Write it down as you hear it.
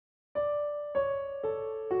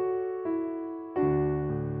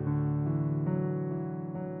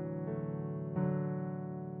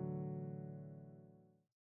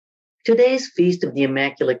Today's Feast of the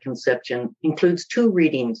Immaculate Conception includes two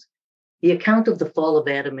readings, the account of the fall of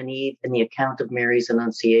Adam and Eve and the account of Mary's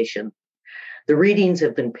Annunciation. The readings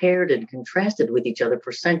have been paired and contrasted with each other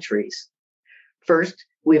for centuries. First,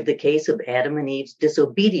 we have the case of Adam and Eve's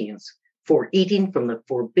disobedience for eating from the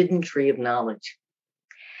forbidden tree of knowledge.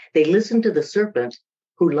 They listened to the serpent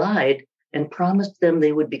who lied and promised them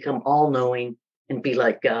they would become all-knowing and be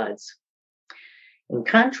like gods. In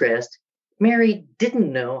contrast, Mary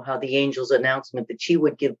didn't know how the angel's announcement that she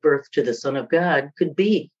would give birth to the Son of God could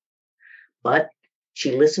be, but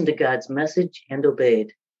she listened to God's message and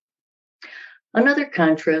obeyed. Another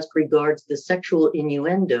contrast regards the sexual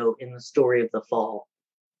innuendo in the story of the fall.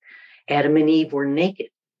 Adam and Eve were naked,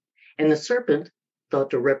 and the serpent, thought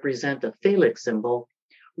to represent a phallic symbol,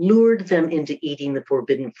 lured them into eating the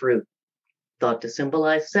forbidden fruit, thought to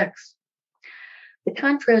symbolize sex. The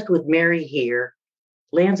contrast with Mary here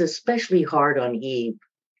lands especially hard on Eve,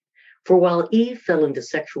 for while Eve fell into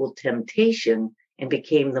sexual temptation and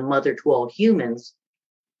became the mother to all humans,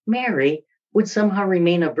 Mary would somehow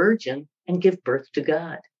remain a virgin and give birth to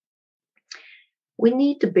God. We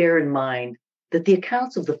need to bear in mind that the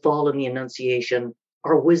accounts of the fall and the Annunciation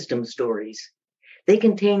are wisdom stories. They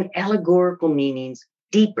contain allegorical meanings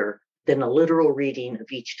deeper than a literal reading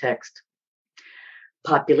of each text.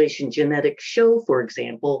 Population genetics show, for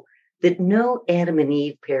example, that no Adam and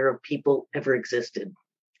Eve pair of people ever existed.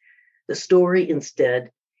 The story instead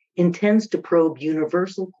intends to probe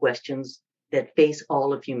universal questions that face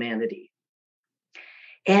all of humanity.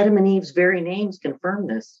 Adam and Eve's very names confirm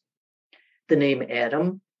this. The name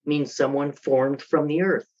Adam means someone formed from the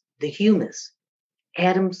earth, the humus.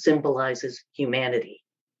 Adam symbolizes humanity.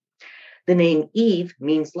 The name Eve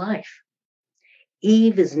means life.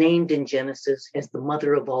 Eve is named in Genesis as the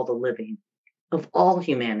mother of all the living, of all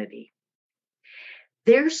humanity.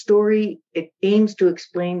 Their story aims to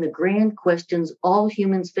explain the grand questions all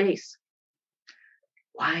humans face.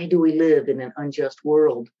 Why do we live in an unjust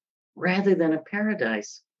world rather than a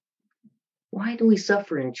paradise? Why do we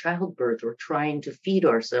suffer in childbirth or trying to feed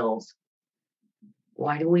ourselves?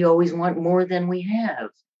 Why do we always want more than we have?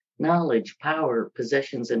 Knowledge, power,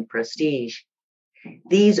 possessions, and prestige.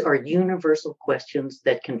 These are universal questions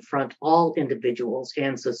that confront all individuals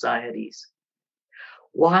and societies.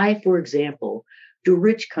 Why, for example, do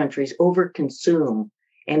rich countries overconsume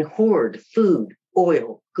and hoard food,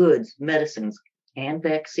 oil, goods, medicines, and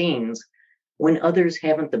vaccines when others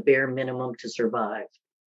haven't the bare minimum to survive?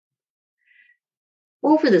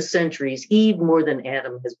 Over the centuries, Eve, more than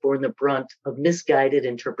Adam, has borne the brunt of misguided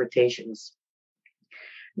interpretations.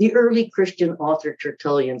 The early Christian author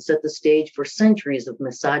Tertullian set the stage for centuries of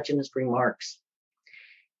misogynist remarks.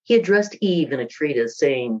 He addressed Eve in a treatise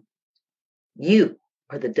saying, "You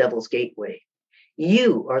are the devil's gateway.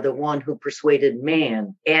 You are the one who persuaded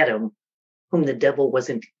man, Adam, whom the devil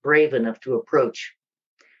wasn't brave enough to approach.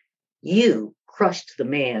 You crushed the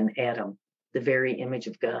man, Adam, the very image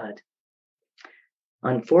of God."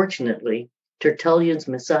 Unfortunately, Tertullian's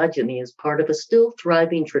misogyny is part of a still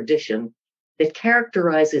thriving tradition that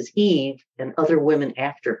characterizes Eve and other women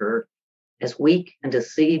after her as weak and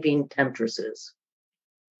deceiving temptresses.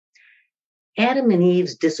 Adam and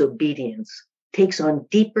Eve's disobedience takes on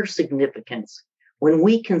deeper significance when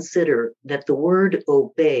we consider that the word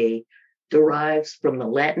obey derives from the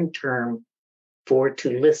Latin term for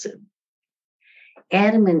to listen.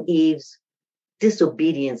 Adam and Eve's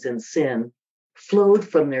disobedience and sin flowed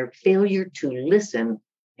from their failure to listen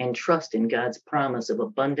and trust in God's promise of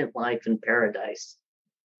abundant life in paradise.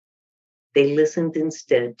 They listened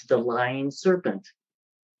instead to the lying serpent.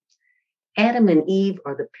 Adam and Eve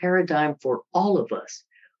are the paradigm for all of us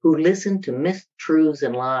who listen to mistruths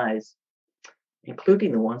and lies,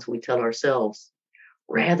 including the ones we tell ourselves,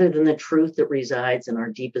 rather than the truth that resides in our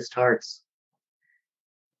deepest hearts.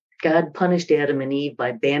 God punished Adam and Eve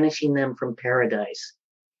by banishing them from paradise.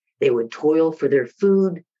 They would toil for their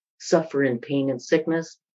food, suffer in pain and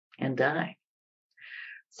sickness, and die.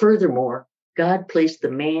 Furthermore, God placed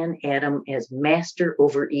the man Adam as master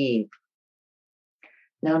over Eve.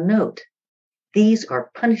 Now note, these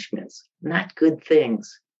are punishments, not good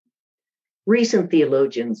things. Recent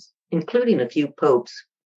theologians, including a few popes,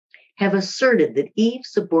 have asserted that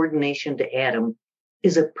Eve's subordination to Adam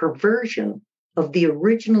is a perversion of the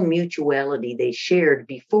original mutuality they shared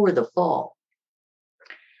before the fall.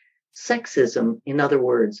 Sexism, in other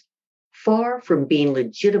words, far from being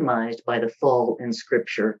legitimized by the fall in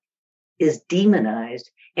Scripture, is demonized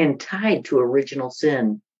and tied to original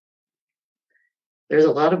sin. There's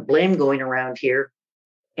a lot of blame going around here.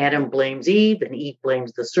 Adam blames Eve and Eve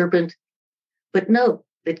blames the serpent. But note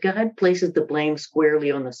that God places the blame squarely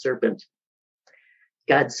on the serpent.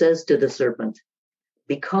 God says to the serpent,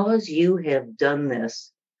 "Because you have done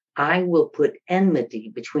this, I will put enmity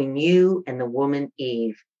between you and the woman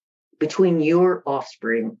Eve, between your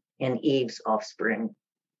offspring and Eve's offspring."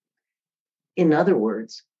 In other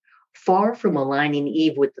words, far from aligning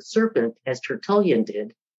Eve with the serpent as Tertullian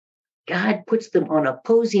did, God puts them on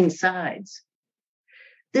opposing sides.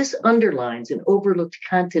 This underlines an overlooked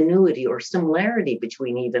continuity or similarity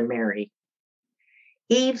between Eve and Mary.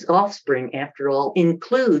 Eve's offspring, after all,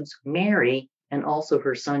 includes Mary and also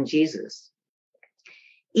her son Jesus.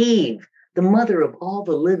 Eve, the mother of all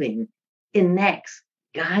the living, enacts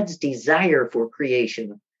God's desire for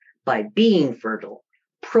creation by being fertile,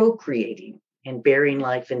 procreating, and bearing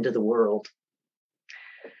life into the world.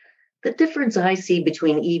 The difference I see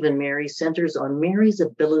between Eve and Mary centers on Mary's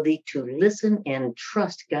ability to listen and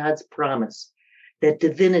trust God's promise that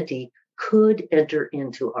divinity could enter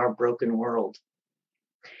into our broken world.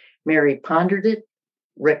 Mary pondered it,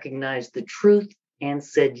 recognized the truth, and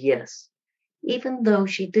said yes, even though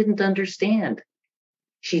she didn't understand.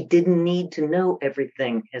 She didn't need to know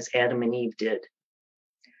everything as Adam and Eve did.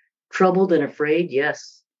 Troubled and afraid,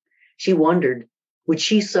 yes. She wondered, would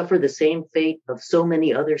she suffer the same fate of so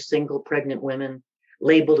many other single pregnant women,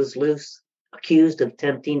 labeled as loose, accused of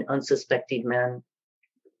tempting unsuspecting men?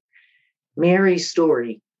 Mary's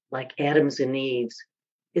story, like Adam's and Eve's,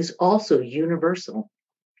 is also universal.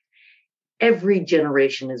 Every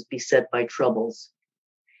generation is beset by troubles: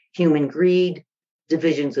 human greed,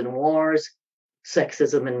 divisions and wars,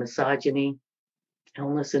 sexism and misogyny,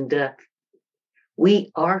 illness and death.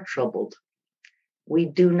 We are troubled. We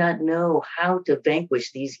do not know how to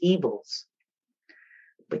vanquish these evils.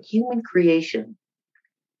 But human creation,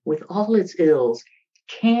 with all its ills,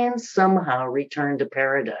 can somehow return to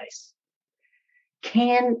paradise,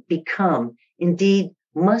 can become, indeed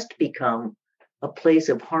must become, a place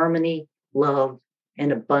of harmony, love,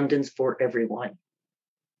 and abundance for everyone.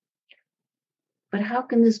 But how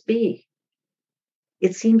can this be?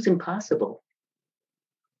 It seems impossible,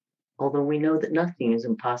 although we know that nothing is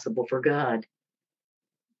impossible for God.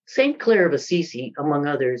 St. Clare of Assisi, among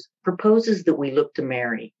others, proposes that we look to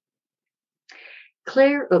Mary.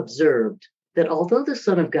 Clare observed that although the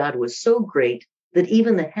Son of God was so great that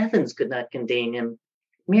even the heavens could not contain him,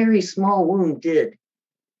 Mary's small womb did,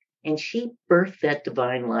 and she birthed that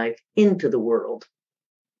divine life into the world.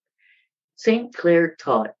 St. Clare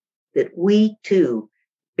taught that we too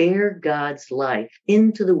bear God's life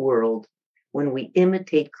into the world when we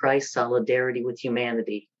imitate Christ's solidarity with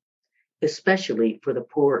humanity, especially for the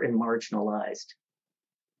poor and marginalized.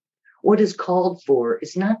 What is called for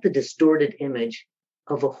is not the distorted image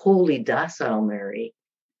of a holy, docile Mary,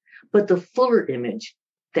 but the fuller image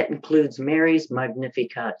that includes Mary's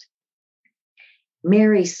Magnificat.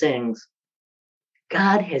 Mary sings,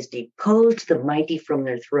 "God has deposed the mighty from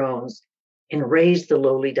their thrones and raised the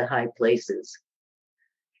lowly to high places.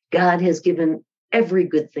 God has given every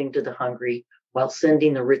good thing to the hungry while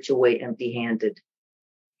sending the rich away empty-handed."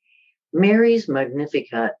 Mary's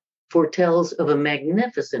Magnificat foretells of a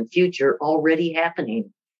magnificent future already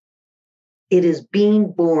happening. It is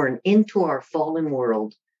being born into our fallen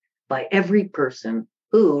world by every person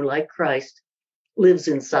who, like Christ, lives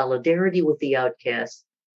in solidarity with the outcast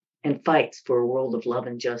and fights for a world of love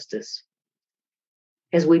and justice.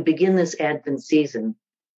 As we begin this Advent season,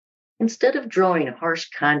 instead of drawing a harsh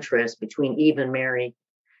contrast between Eve and Mary,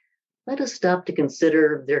 let us stop to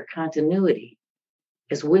consider their continuity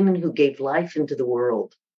as women who gave life into the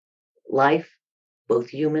world, life both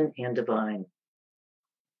human and divine.